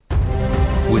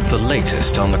The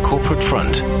latest on the corporate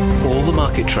front, all the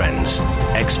market trends,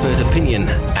 expert opinion,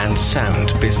 and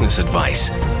sound business advice.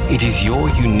 It is your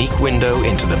unique window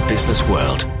into the business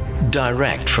world,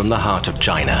 direct from the heart of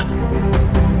China.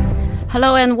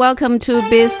 Hello and welcome to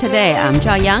Biz Today. I'm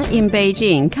Zhao Yang in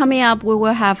Beijing. Coming up, we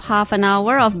will have half an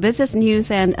hour of business news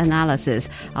and analysis.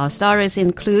 Our stories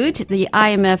include the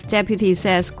IMF Deputy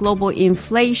says global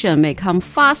inflation may come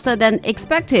faster than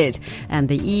expected, and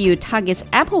the EU targets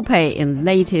Apple Pay in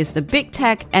latest big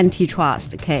tech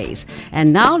antitrust case.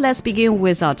 And now let's begin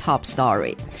with our top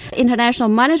story. International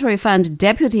Monetary Fund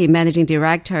Deputy Managing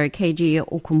Director Keiji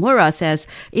Okumura says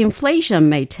inflation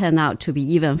may turn out to be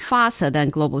even faster than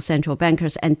global central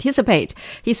bankers anticipate.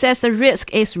 He says the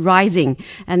risk is rising,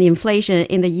 and inflation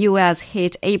in the U.S.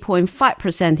 hit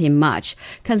 8.5% in March.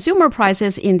 Consumer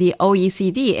prices in the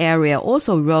OECD area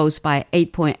also rose by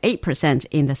 8.8%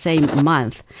 in the same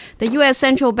month. The U.S.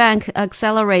 Central Bank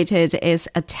accelerated its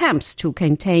attempts to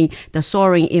contain the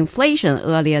soaring inflation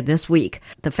earlier this week.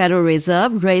 The Federal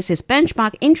Reserve raised its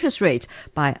benchmark interest rate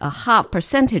by 0.5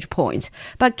 percentage point.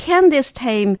 But can this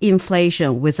tame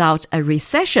inflation without a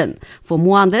recession? For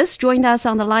more on this, join us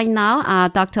on the line now are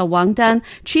Dr. Wang Dan,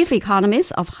 Chief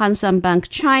Economist of Hang Seng Bank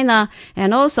China,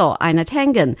 and also Ina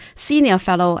Tangen, Senior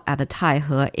Fellow at the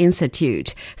Taihe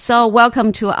Institute. So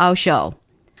welcome to our show.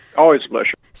 Always a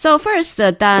pleasure. So first,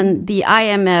 Dan, the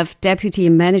IMF Deputy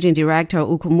Managing Director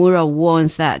Okumura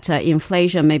warns that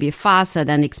inflation may be faster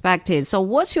than expected. So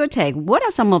what's your take? What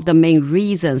are some of the main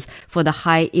reasons for the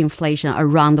high inflation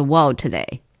around the world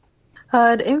today?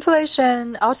 The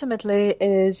inflation ultimately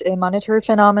is a monetary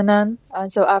phenomenon.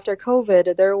 So after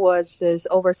COVID, there was this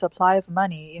oversupply of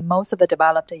money in most of the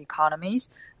developed economies,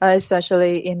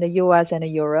 especially in the US and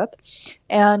Europe.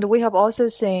 And we have also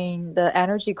seen the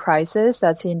energy crisis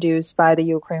that's induced by the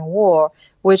Ukraine war,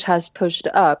 which has pushed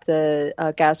up the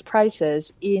gas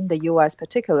prices in the US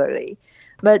particularly.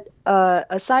 But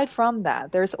aside from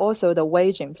that, there's also the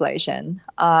wage inflation.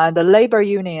 The labor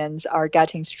unions are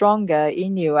getting stronger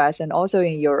in U.S. and also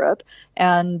in Europe,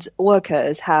 and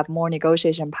workers have more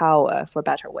negotiation power for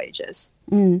better wages.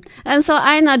 And so,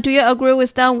 Ina, do you agree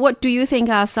with Dan? What do you think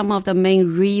are some of the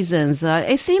main reasons?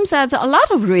 It seems that a lot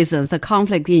of reasons, the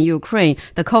conflict in Ukraine,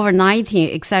 the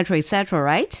COVID-19, et cetera,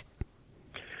 right?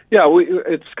 Yeah,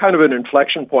 it's kind of an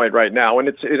inflection point right now, and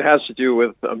it has to do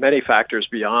with many factors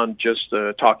beyond just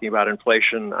talking about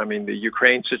inflation. I mean, the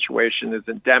Ukraine situation is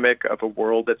endemic of a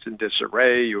world that's in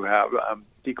disarray. You have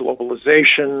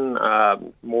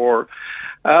deglobalization, more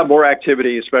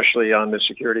activity, especially on the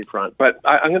security front. But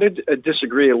I'm going to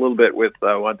disagree a little bit with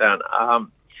Wandan.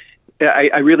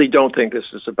 I really don't think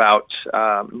this is about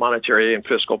monetary and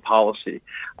fiscal policy.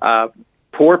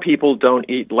 Poor people don't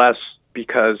eat less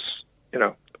because,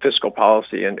 fiscal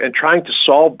policy, and trying to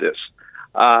solve this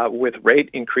with rate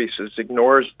increases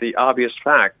ignores the obvious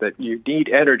fact that you need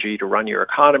energy to run your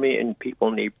economy and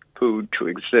people need food to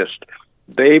exist.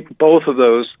 Both of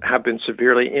those have been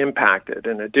severely impacted.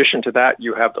 In addition to that,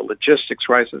 you have the logistics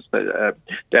crisis that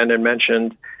Dan had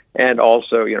mentioned, and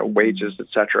also wages,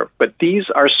 etc. But these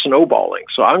are snowballing.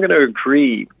 So I'm going to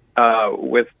agree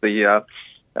with the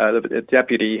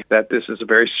deputy that this is a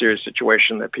very serious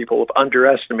situation, that people have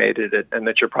underestimated it, and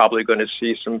that you're probably going to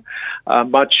see some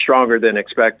much stronger than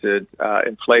expected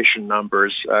inflation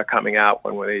numbers coming out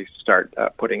when we start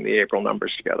putting the April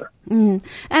numbers together.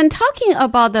 And talking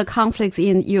about the conflicts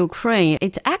in Ukraine,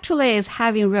 it actually is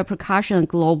having repercussions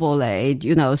globally,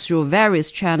 through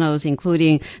various channels,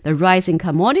 including the rising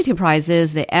commodity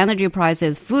prices, the energy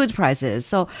prices, food prices.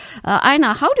 So,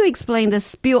 Ina, how do you explain the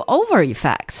spillover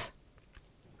effects?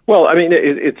 Well, I mean,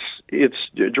 it's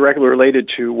directly related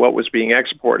to what was being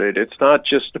exported. It's not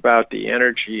just about the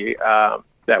energy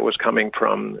that was coming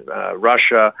from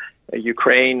Russia,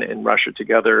 Ukraine, and Russia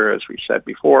together. As we said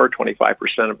before,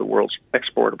 25% of the world's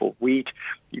exportable wheat.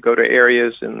 You go to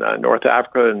areas in North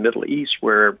Africa and Middle East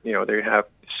where they have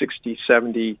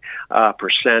 60-70%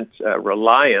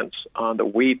 reliance on the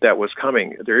wheat that was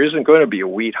coming. There isn't going to be a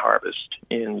wheat harvest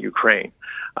in Ukraine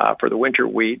for the winter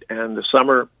wheat, and the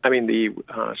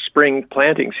spring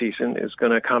planting season is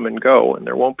going to come and go, and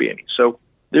there won't be any. So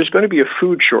there's going to be a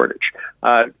food shortage.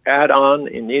 Add on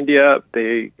in India,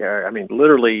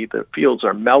 literally the fields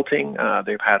are melting.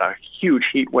 They've had a huge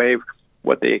heat wave.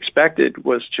 What they expected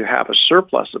was to have a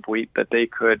surplus of wheat that they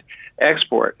could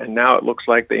export, and now it looks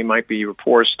like they might be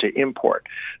forced to import.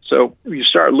 So you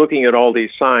start looking at all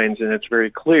these signs, and it's very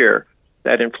clear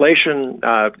that inflation,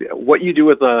 what you do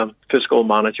with the fiscal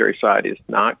monetary side is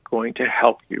not going to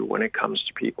help you when it comes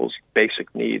to people's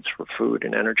basic needs for food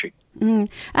and energy. And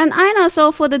Aina,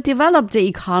 so for the developed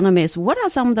economies, what are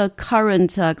some of the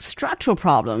current structural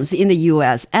problems in the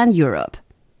U.S. and Europe?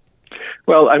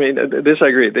 Well, I mean, this I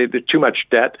agree. There's too much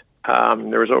debt.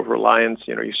 There was over-reliance.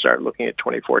 You start looking at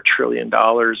 $24 trillion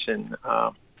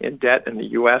in debt in the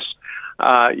U.S.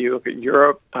 You look at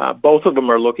Europe. Both of them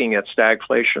are looking at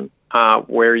stagflation,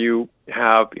 where you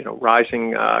have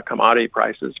rising commodity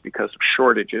prices because of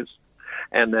shortages,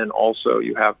 and then also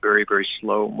you have very, very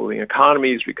slow-moving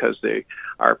economies because they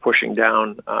are pushing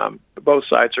down. Both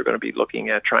sides are going to be looking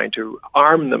at trying to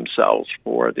arm themselves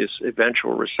for this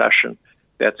eventual recession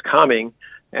that's coming.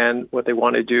 And what they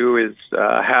want to do is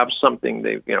have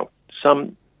something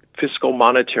some fiscal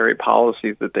monetary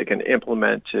policies that they can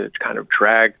implement to kind of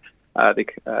drag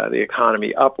the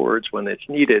economy upwards when it's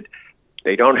needed.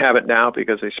 They don't have it now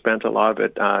because they spent a lot of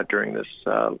it during this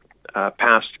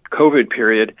past COVID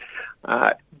period.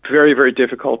 Very, very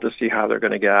difficult to see how they're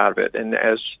going to get out of it. And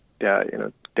as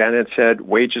Dan had said,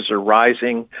 wages are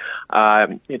rising.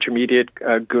 Intermediate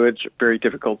goods are very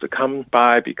difficult to come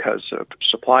by because of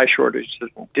supply shortages,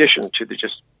 in addition to the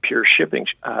just pure shipping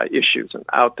issues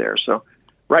out there. So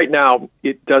right now,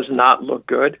 it does not look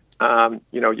good.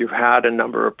 You've had a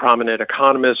number of prominent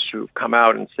economists who've come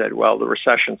out and said, well, the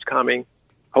recession's coming.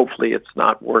 Hopefully it's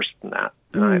not worse than that.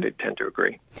 And I tend to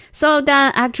agree. So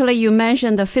then actually you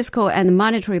mentioned the fiscal and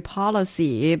monetary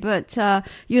policy, but, the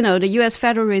U.S.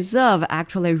 Federal Reserve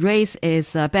actually raised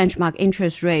its benchmark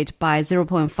interest rate by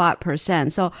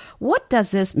 0.5%. So what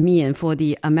does this mean for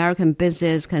the American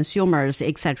business, consumers,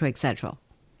 et cetera, et cetera?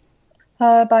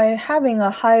 By having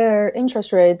a higher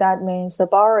interest rate, that means the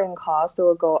borrowing cost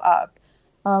will go up.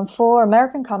 For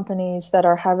American companies that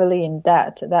are heavily in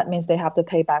debt, that means they have to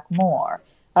pay back more.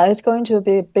 It's going to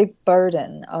be a big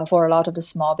burden for a lot of the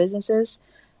small businesses.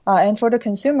 And for the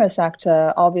consumer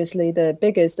sector, obviously the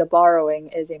biggest borrowing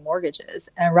is in mortgages.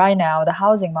 And right now, the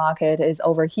housing market is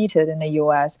overheated in the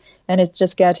U.S., and it's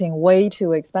just getting way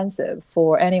too expensive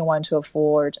for anyone to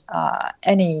afford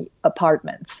any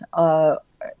apartments,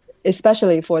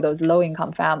 especially for those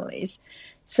low-income families.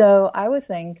 So I would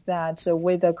think that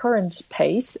with the current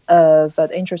pace of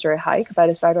the interest rate hike by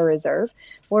the Federal Reserve,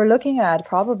 we're looking at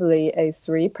probably a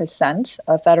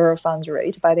 3% federal funds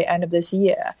rate by the end of this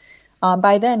year.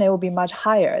 By then, it will be much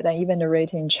higher than even the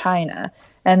rate in China.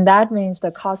 And that means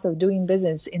the cost of doing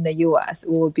business in the U.S.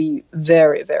 will be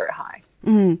very, very high.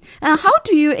 And how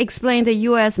do you explain the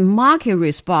U.S. market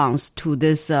response to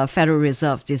this Federal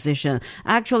Reserve decision?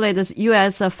 Actually, the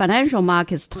U.S. Financial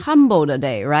markets tumbled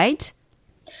today, right?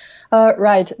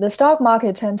 Right. The stock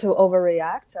market tend to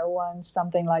overreact when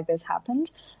something like this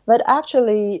happened. But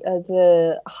actually,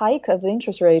 the hike of the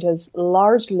interest rate is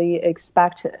largely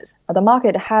expected. The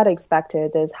market had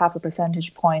expected this 0.5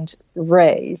 percentage point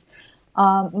raise.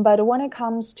 But when it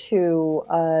comes to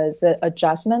the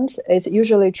adjustment, it's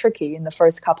usually tricky in the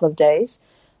first couple of days.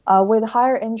 With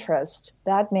higher interest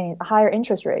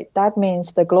rate, that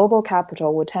means the global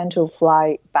capital will tend to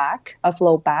flow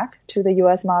back to the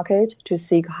U.S. market to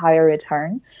seek higher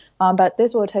return. But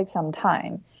this will take some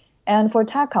time. And for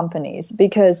tech companies,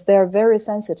 because they're very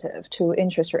sensitive to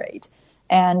interest rate,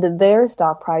 and their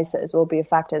stock prices will be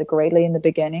affected greatly in the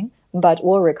beginning, but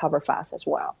will recover fast as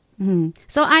well.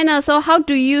 So, Aina, how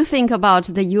do you think about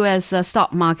the U.S.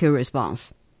 Stock market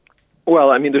response?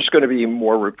 Well, I mean, there's going to be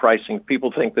more repricing.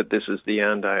 People think that this is the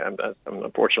end.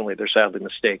 Unfortunately, they're sadly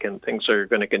mistaken. Things are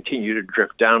going to continue to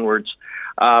drift downwards.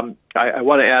 I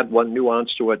want to add one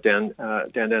nuance to what Dan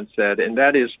said, and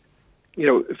that is,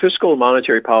 fiscal and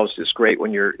monetary policy is great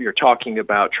when you're talking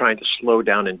about trying to slow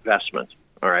down investment,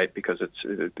 all right, because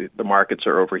the markets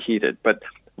are overheated. But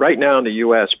right now in the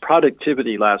U.S.,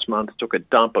 productivity last month took a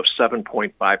dump of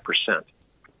 7.5%.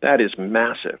 That is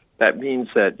massive. That means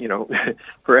that,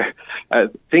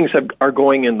 things are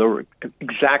going in the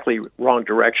exactly wrong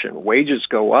direction. Wages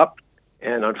go up,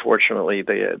 and unfortunately,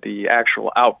 the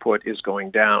actual output is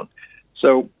going down.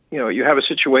 So, you have a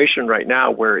situation right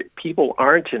now where people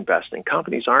aren't investing.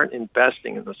 Companies aren't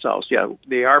investing in themselves. Yeah,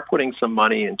 they are putting some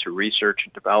money into research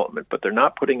and development, but they're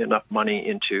not putting enough money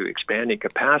into expanding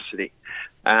capacity.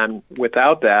 And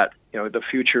without that, the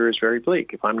future is very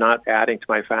bleak. If I'm not adding to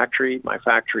my factory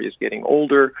is getting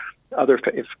older.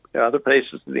 If other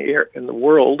places in the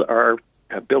world are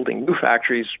building new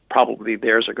factories, probably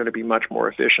theirs are going to be much more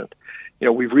efficient.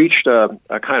 We've reached a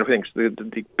kind of things.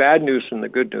 The bad news and the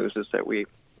good news is that we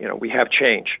have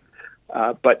change.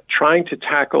 But trying to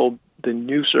tackle the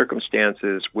new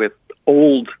circumstances with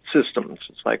old systems,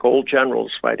 it's like old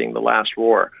generals fighting the last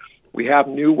war. We have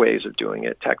new ways of doing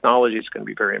it. Technology is going to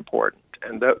be very important.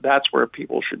 And that's where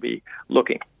people should be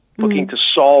looking to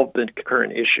solve the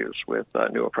current issues with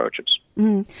new approaches.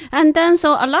 And then,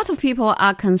 so a lot of people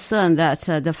are concerned that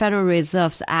the Federal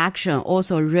Reserve's action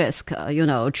also risk,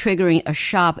 triggering a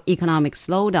sharp economic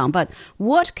slowdown. But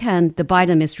what can the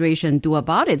Biden administration do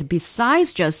about it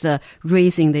besides just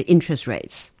raising the interest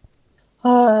rates?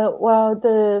 Well,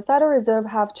 the Federal Reserve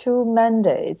have two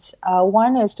mandates.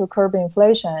 One is to curb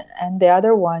inflation, and the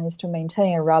other one is to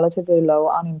maintain a relatively low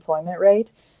unemployment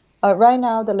rate. Right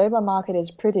now, the labor market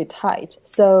is pretty tight,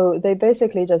 so they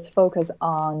basically just focus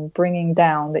on bringing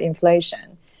down the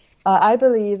inflation. I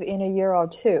believe in a year or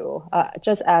two,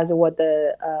 just as what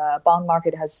the bond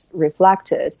market has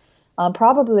reflected,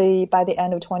 probably by the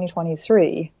end of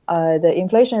 2023, the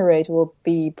inflation rate will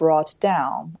be brought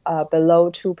down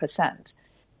below 2%.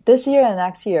 This year and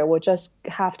next year will just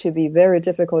have to be a very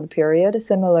difficult period,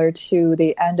 similar to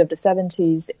the end of the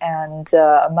 70s and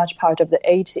much part of the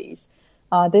 80s.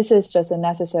 This is just a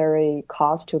necessary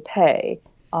cost to pay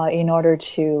in order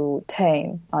to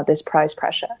tame this price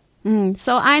pressure.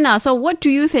 So, Aina, what do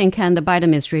you think can the Biden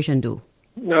administration do?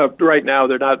 Right now,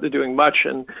 they're doing much,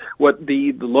 and what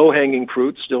the low-hanging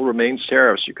fruit still remains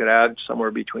tariffs. You could add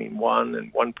somewhere between 1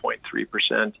 and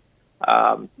 1.3%.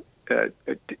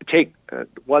 Take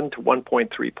 1 to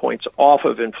 1.3 points off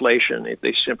of inflation if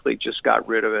they simply just got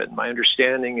rid of it. And my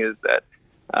understanding is that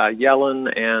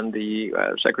Yellen and the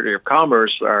Secretary of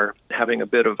Commerce are having a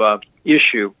bit of a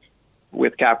issue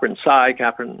with Cameron's side.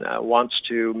 Cameron wants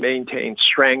to maintain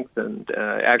strength and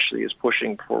actually is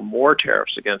pushing for more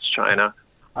tariffs against China,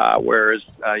 whereas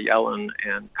Yellen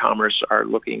and Commerce are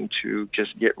looking to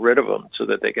just get rid of them so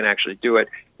that they can actually do it.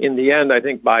 In the end, I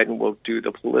think Biden will do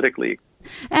the politically.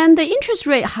 And the interest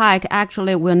rate hike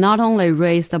actually will not only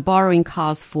raise the borrowing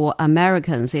costs for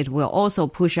Americans, it will also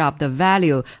push up the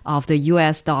value of the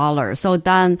U.S. dollar. So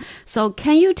can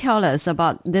you tell us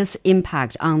about this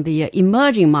impact on the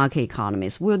emerging market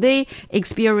economies? Will they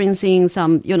experiencing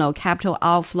some, capital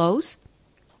outflows?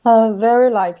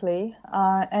 Very likely.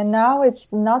 And now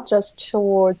it's not just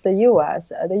towards the U.S.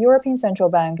 The European Central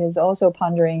Bank is also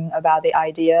pondering about the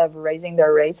idea of raising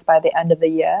their rates by the end of the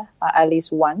year, at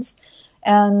least once.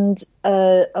 And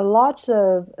a lot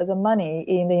of the money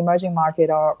in the emerging market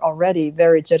are already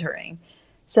very jittering.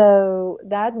 So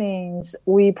that means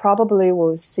we probably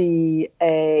will see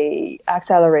a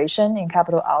acceleration in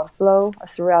capital outflow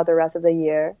throughout the rest of the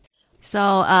year.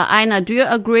 So, Aina, do you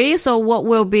agree? So what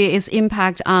will be its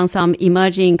impact on some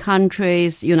emerging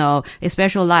countries,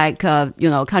 especially like,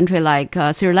 country like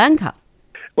Sri Lanka?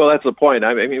 Well, that's the point.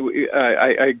 I mean,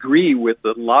 I agree with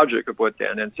the logic of what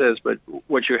Dan says, but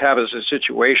what you have is a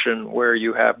situation where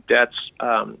you have debts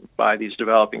by these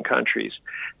developing countries,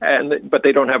 but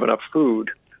they don't have enough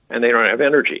food and they don't have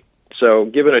energy. So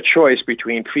given a choice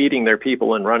between feeding their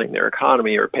people and running their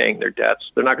economy or paying their debts,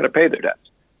 they're not going to pay their debts.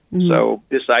 Mm-hmm. So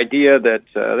this idea that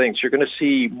I think you're going to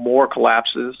see more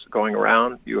collapses going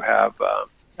around. You have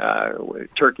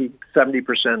Turkey,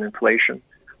 70% inflation.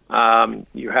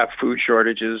 You have food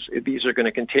shortages. These are going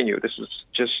to continue. This is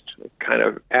just kind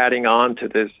of adding on to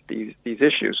these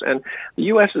issues. And the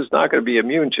U.S. is not going to be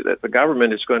immune to that. The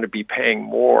government is going to be paying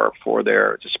more for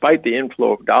despite the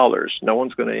inflow of dollars, no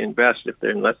one's going to invest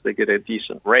unless they get a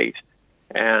decent rate.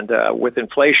 And with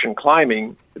inflation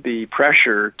climbing, the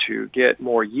pressure to get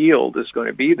more yield is going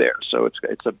to be there. So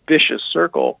it's a vicious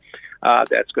circle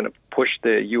that's going to push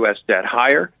the U.S. debt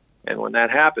higher. And when that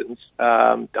happens,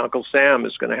 Uncle Sam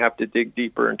is going to have to dig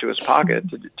deeper into his pocket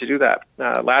to do that.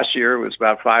 Last year it was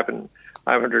about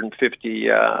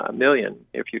 $550 million.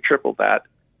 If you triple that,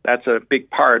 that's a big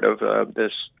part of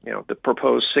this, the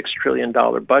proposed $6 trillion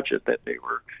budget that they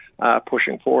were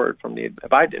pushing forward from the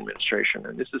Biden administration.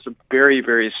 And this is a very,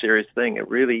 very serious thing. It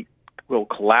really will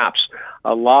collapse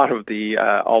a lot of the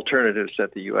alternatives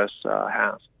that the U.S.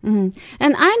 has. Mm-hmm.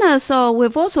 And Aina, so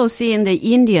we've also seen the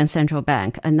Indian central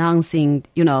bank announcing,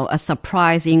 a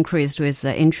surprise increase to its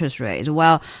interest rate,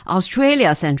 while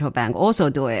Australia's central bank also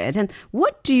do it. And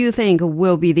what do you think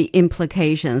will be the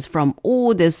implications from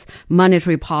all these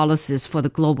monetary policies for the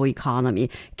global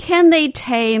economy? Can they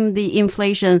tame the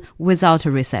inflation without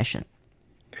a recession?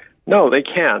 No, they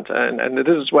can't, and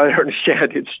this is what I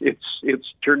understand. It's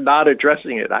you're not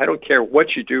addressing it. I don't care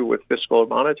what you do with fiscal and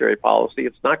monetary policy.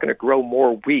 It's not going to grow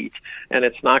more wheat, and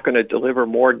it's not going to deliver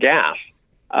more gas.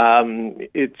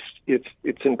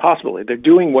 It's impossible. They're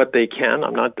doing what they can.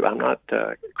 I'm not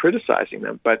criticizing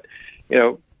them, but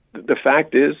the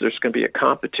fact is there's going to be a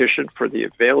competition for the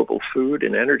available food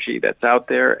and energy that's out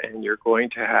there, and you're going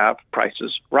to have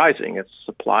prices rising. It's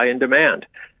supply and demand.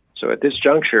 So at this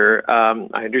juncture,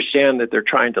 I understand that they're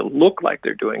trying to look like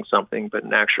they're doing something, but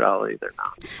in actuality, they're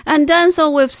not. And then, so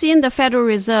we've seen the Federal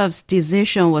Reserve's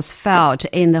decision was felt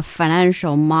in the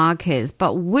financial markets,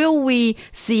 but will we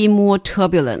see more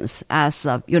turbulence as,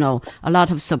 a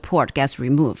lot of support gets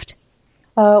removed?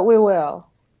 We will.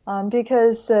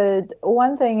 Because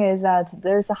one thing is that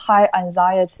there's a high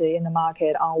anxiety in the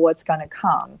market on what's going to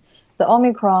come. The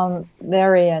Omicron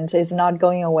variant is not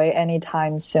going away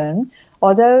anytime soon.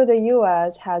 Although the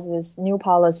U.S. has this new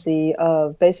policy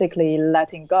of basically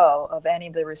letting go of any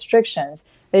of the restrictions,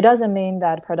 it doesn't mean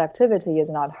that productivity is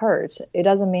not hurt. It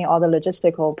doesn't mean all the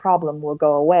logistical problem will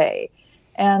go away.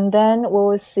 And then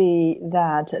we'll see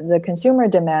that the consumer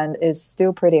demand is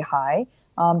still pretty high,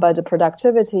 but the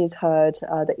productivity is hurt.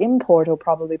 The import will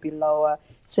probably be lower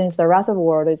since the rest of the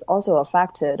world is also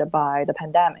affected by the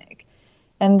pandemic.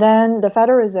 And then the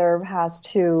Federal Reserve has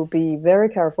to be very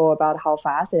careful about how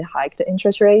fast it hiked the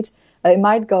interest rate. It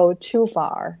might go too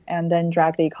far and then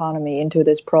drag the economy into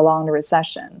this prolonged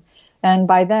recession. And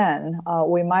by then,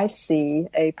 we might see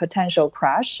a potential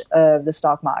crash of the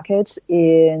stock market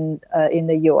in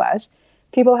the U.S.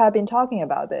 People have been talking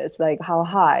about this, like how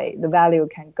high the value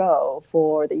can go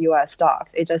for the U.S.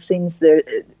 stocks. It just seems that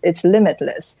it's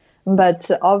limitless.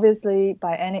 But obviously,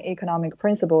 by any economic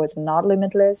principle, it's not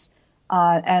limitless.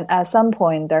 And at some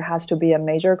point, there has to be a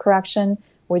major correction.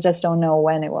 We just don't know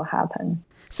when it will happen.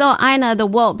 So, Ina, the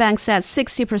World Bank said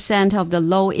 60% of the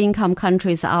low-income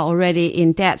countries are already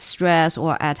in debt stress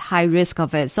or at high risk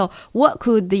of it. So what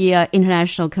could the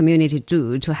international community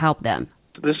do to help them?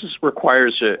 This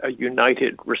requires a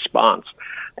united response.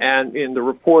 And in the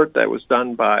report that was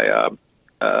done by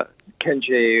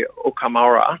Kenji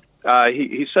Okamura,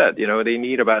 he said, they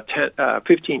need about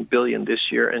 15 billion this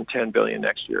year and 10 billion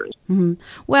next year. Mm-hmm.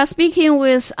 Well, speaking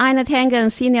with Ina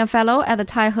Tangen, Senior Fellow at the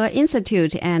Taihe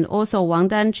Institute, and also Wang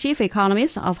Dan, Chief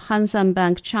Economist of Hang Seng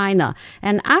Bank China.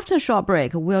 And after a short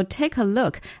break, we'll take a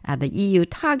look at the EU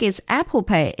targets Apple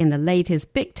Pay in the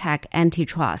latest big tech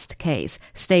antitrust case.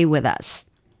 Stay with us.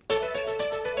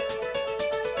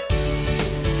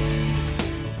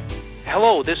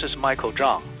 Hello, this is Michael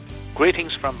Zhang.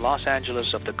 Greetings from Los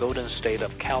Angeles of the Golden State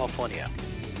of California.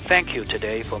 Thank you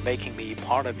today for making me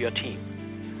part of your team.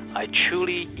 I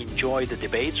truly enjoyed the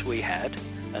debates we had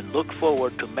and look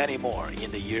forward to many more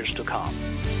in the years to come.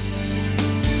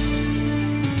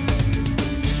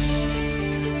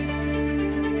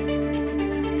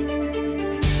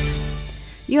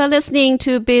 You are listening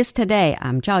to Biz Today.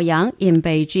 I'm Zhao Yang in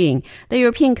Beijing. The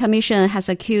European Commission has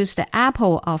accused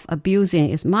Apple of abusing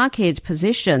its market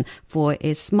position for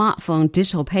its smartphone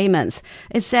digital payments.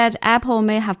 It said Apple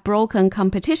may have broken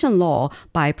competition law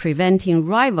by preventing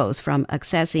rivals from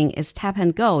accessing its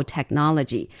tap-and-go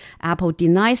technology. Apple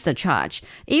denies the charge.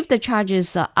 If the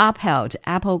charges are upheld,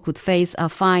 Apple could face a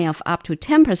fine of up to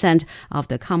 10% of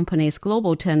the company's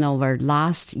global turnover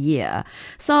last year.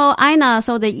 So, Ina,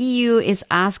 the EU is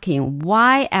asking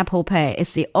why Apple Pay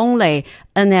is the only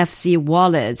NFC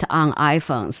wallet on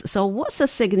iPhones. So what's the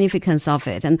significance of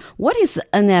it? And what is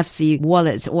NFC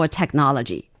wallet or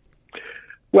technology?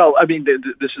 Well, I mean,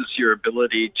 this is your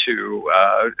ability to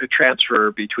transfer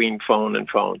between phone and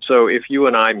phone. So if you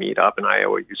and I meet up and I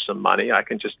owe you some money, I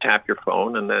can just tap your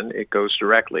phone and then it goes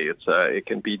directly. It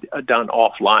can be done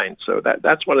offline. So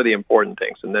that's one of the important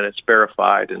things. And then it's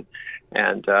verified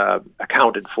and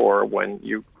accounted for when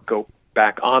you go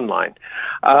back online.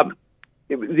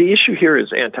 The issue here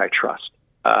is antitrust.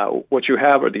 What you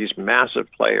have are these massive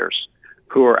players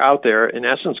who are out there, in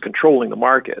essence, controlling the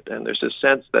market. And there's a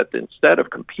sense that instead of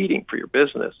competing for your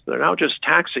business, they're now just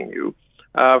taxing you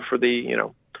for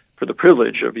the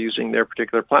privilege of using their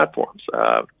particular platforms.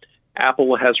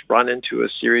 Apple has run into a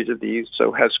series of these,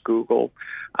 so has Google.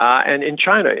 And in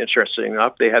China, interestingly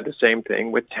enough, they had the same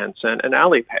thing with Tencent and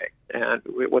Alipay. And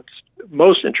what's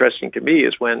most interesting to me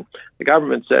is when the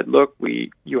government said, look,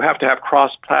 you have to have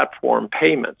cross-platform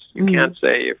payments. You can't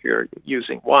say if you're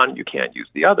using one, you can't use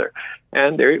the other.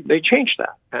 And they changed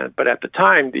that. But at the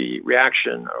time, the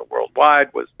reaction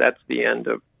worldwide was that's the end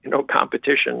of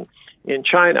competition in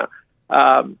China.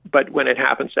 But when it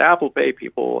happens to Apple Pay,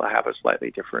 people have a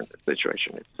slightly different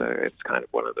situation. It's kind of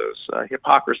one of those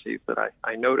hypocrisies that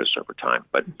I noticed over time.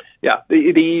 But yeah, the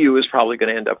EU is probably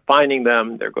going to end up finding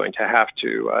them. They're going to have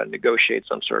to negotiate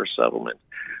some sort of settlement.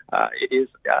 It is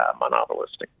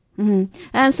monopolistic. Mm-hmm.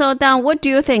 And so, Dan, what do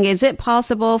you think? Is it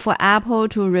possible for Apple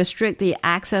to restrict the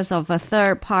access of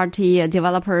third-party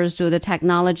developers to the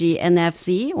technology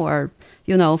NFC or,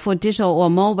 for digital or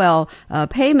mobile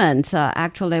payments?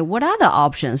 Actually, what other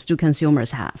options do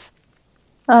consumers have?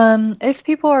 If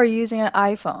people are using an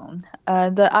iPhone,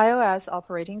 the iOS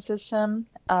operating system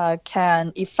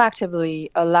can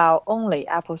effectively allow only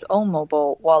Apple's own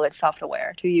mobile wallet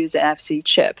software to use the NFC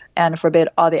chip and forbid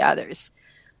all the others.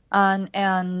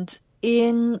 And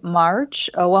in March,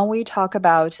 when we talk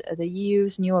about the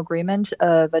EU's new agreement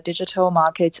of a Digital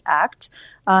Markets Act,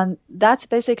 that's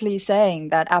basically saying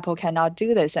that Apple cannot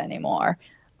do this anymore.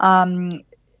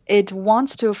 It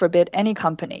wants to forbid any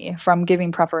company from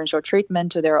giving preferential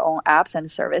treatment to their own apps and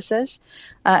services,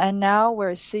 and now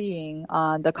we're seeing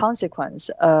the consequence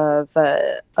of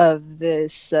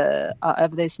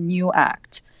this new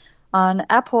act.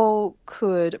 Apple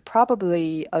could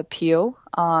probably appeal,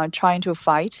 trying to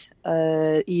fight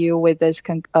EU with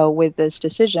this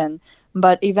decision.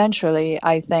 But eventually,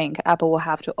 I think Apple will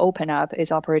have to open up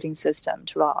its operating system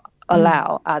to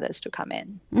allow others to come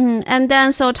in. And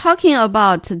then, so talking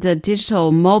about the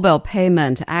digital mobile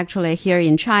payment, actually here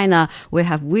in China, we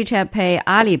have WeChat Pay,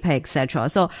 Alipay, etc.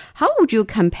 So how would you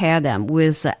compare them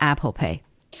with Apple Pay?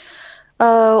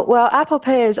 Well, Apple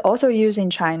Pay is also used in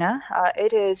China.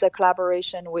 It is a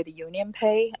collaboration with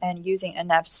UnionPay and using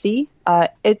NFC.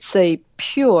 It's a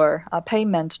pure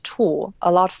payment tool,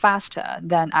 a lot faster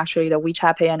than actually the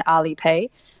WeChat Pay and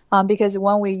Alipay. Because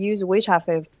when we use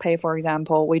WeChat Pay, for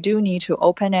example, we do need to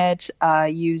open it,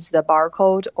 use the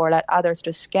barcode, or let others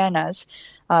to scan us.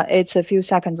 It's a few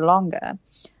seconds longer.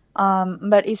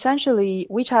 But essentially,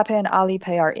 WeChat Pay and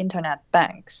Alipay are internet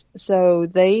banks. So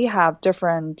they have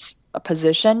different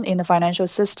position in the financial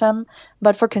system.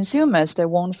 But for consumers, they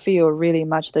won't feel really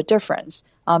much the difference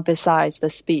besides the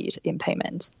speed in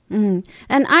payment. And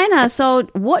Ina, so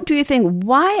what do you think?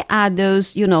 Why are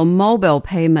those, mobile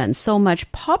payments so much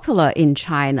popular in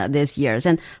China these years?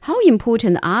 And how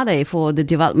important are they for the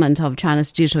development of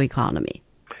China's digital economy?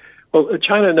 Well,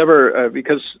 China never,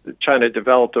 because China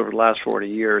developed over the last 40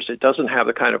 years, it doesn't have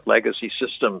the kind of legacy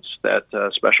systems that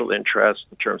special interests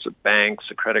in terms of banks,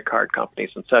 credit card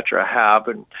companies, et cetera, have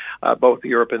in both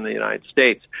Europe and the United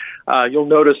States. You'll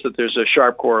notice that there's a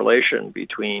sharp correlation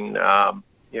between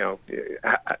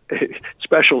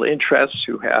special interests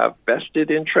who have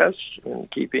vested interests in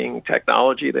keeping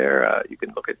technology there. You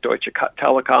can look at Deutsche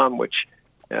Telekom, which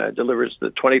delivers the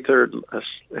 23rd,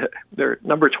 they're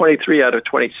number 23 out of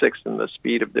 26 in the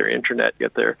speed of their internet,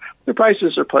 yet their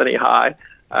prices are plenty high,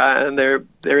 and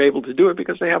they're able to do it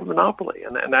because they have a monopoly.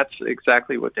 And that's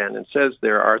exactly what Daniel says.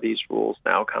 There are these rules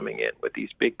now coming in with these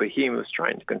big behemoths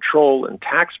trying to control and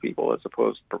tax people as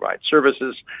opposed to provide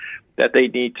services that they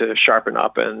need to sharpen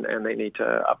up, and they need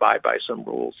to abide by some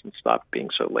rules and stop being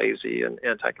so lazy and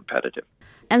anti-competitive.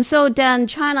 And so then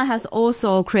China has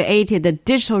also created the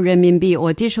digital renminbi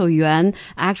or digital yuan.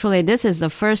 Actually, this is the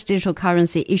first digital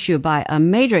currency issued by a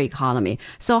major economy.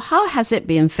 So how has it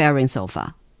been faring so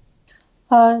far?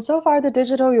 So far, the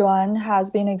digital yuan has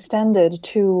been extended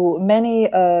to many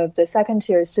of the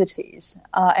second-tier cities,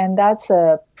 and that's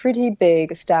a pretty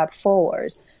big step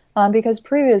forward because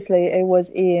previously it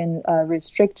was in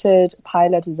restricted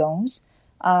pilot zones.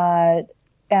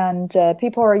 And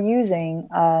people are using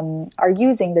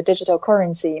the digital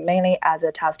currency mainly as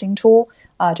a testing tool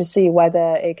to see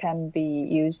whether it can be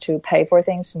used to pay for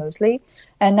things smoothly.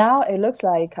 And now it looks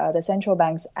like the central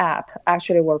bank's app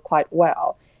actually worked quite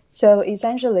well. So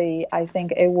essentially, I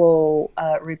think it will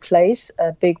replace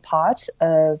a big part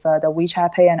of the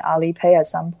WeChat Pay and Alipay at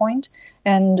some point.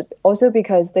 And also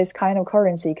because this kind of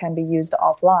currency can be used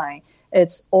offline,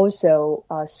 it's also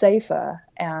safer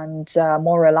and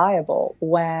more reliable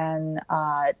when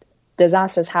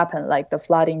disasters happen, like the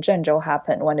flood in Zhengzhou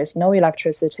happened, when there's no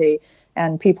electricity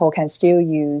and people can still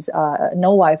use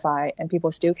no Wi-Fi, and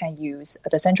people still can use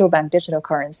the central bank digital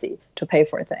currency to pay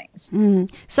for things.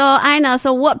 So, Ina,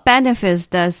 what benefits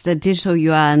does the digital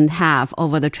yuan have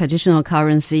over the traditional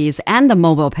currencies and the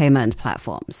mobile payment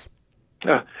platforms?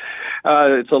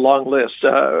 It's a long list.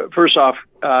 First off,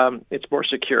 it's more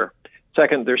secure.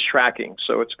 Second, there's tracking,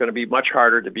 so it's going to be much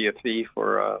harder to be a thief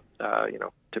or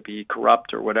to be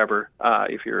corrupt or whatever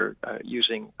if you're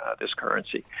using this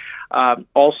currency.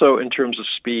 Also, in terms of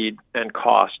speed and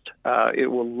cost, it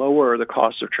will lower the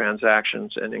cost of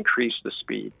transactions and increase the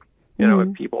speed.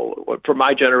 If people, from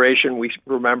my generation, we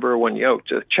remember when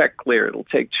to check clear, it'll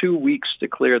take 2 weeks to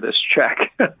clear this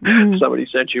check. Somebody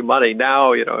sent you money.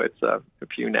 Now, it's a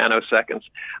few nanoseconds,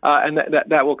 and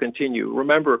that will continue.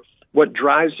 Remember, what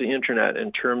drives the internet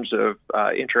in terms of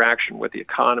interaction with the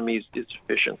economies is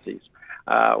efficiencies.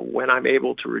 When I'm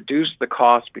able to reduce the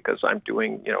cost because I'm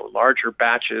doing larger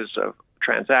batches of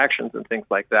transactions and things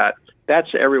like that,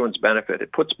 that's to everyone's benefit.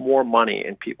 It puts more money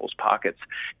in people's pockets.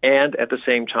 And at the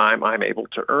same time, I'm able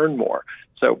to earn more.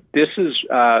 So this is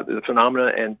the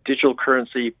phenomenon, and digital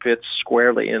currency fits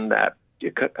squarely in that.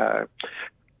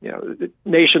 The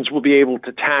nations will be able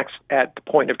to tax at the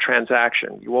point of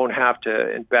transaction. You won't have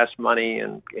to invest money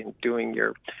in doing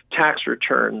your tax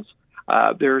returns.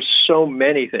 There's so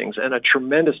many things and a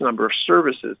tremendous number of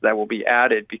services that will be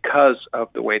added because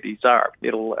of the way these are.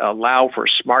 It'll allow for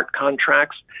smart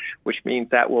contracts, which means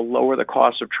that will lower the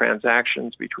cost of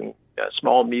transactions between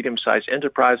small and medium-sized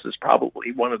enterprises,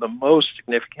 probably one of the most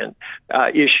significant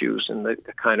issues in the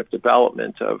kind of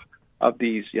development of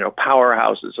these,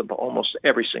 powerhouses of almost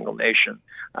every single nation.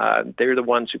 They're the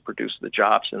ones who produce the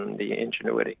jobs and the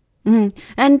ingenuity. Mm.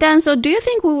 And Dan, so do you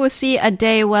think we will see a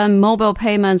day when mobile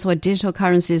payments or digital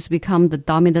currencies become the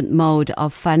dominant mode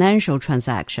of financial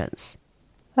transactions?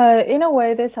 In a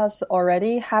way, this has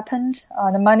already happened.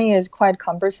 The money is quite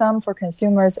cumbersome for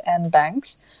consumers and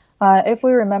banks. If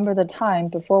we remember the time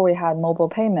before we had mobile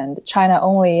payment, China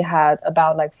only had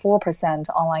about 4%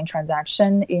 online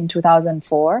transaction in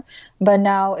 2004, but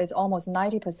now it's almost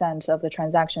 90% of the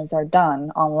transactions are done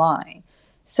online.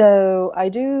 So I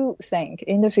do think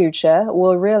in the future,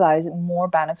 we'll realize more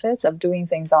benefits of doing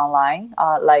things online,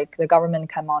 like the government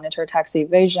can monitor tax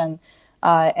evasion,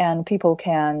 and people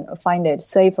can find it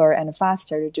safer and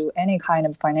faster to do any kind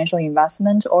of financial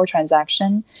investment or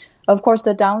transaction. Of course,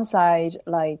 the downside,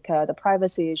 like the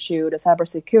privacy issue, the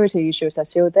cybersecurity issues are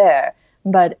still there,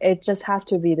 but it just has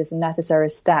to be this necessary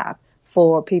step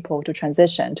for people to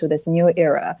transition to this new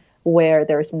era where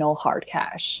there is no hard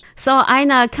cash. So,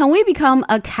 Aina, can we become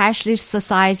a cashless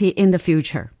society in the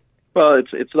future? Well,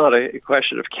 it's not a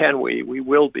question of can we. We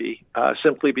will be,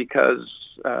 simply because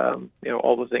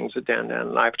all the things that Dan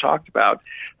and I have talked about.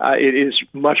 It is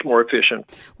much more efficient.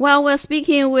 Well, we're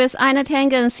speaking with Aina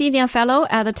Tangen, Senior Fellow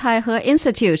at the Taihe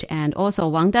Institute, and also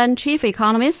Wang Dan, Chief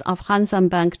Economist of Hang Seng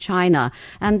Bank China.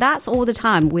 And that's all the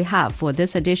time we have for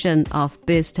this edition of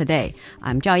Biz Today.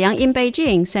 I'm Zhao Yang in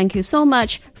Beijing. Thank you so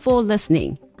much for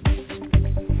listening.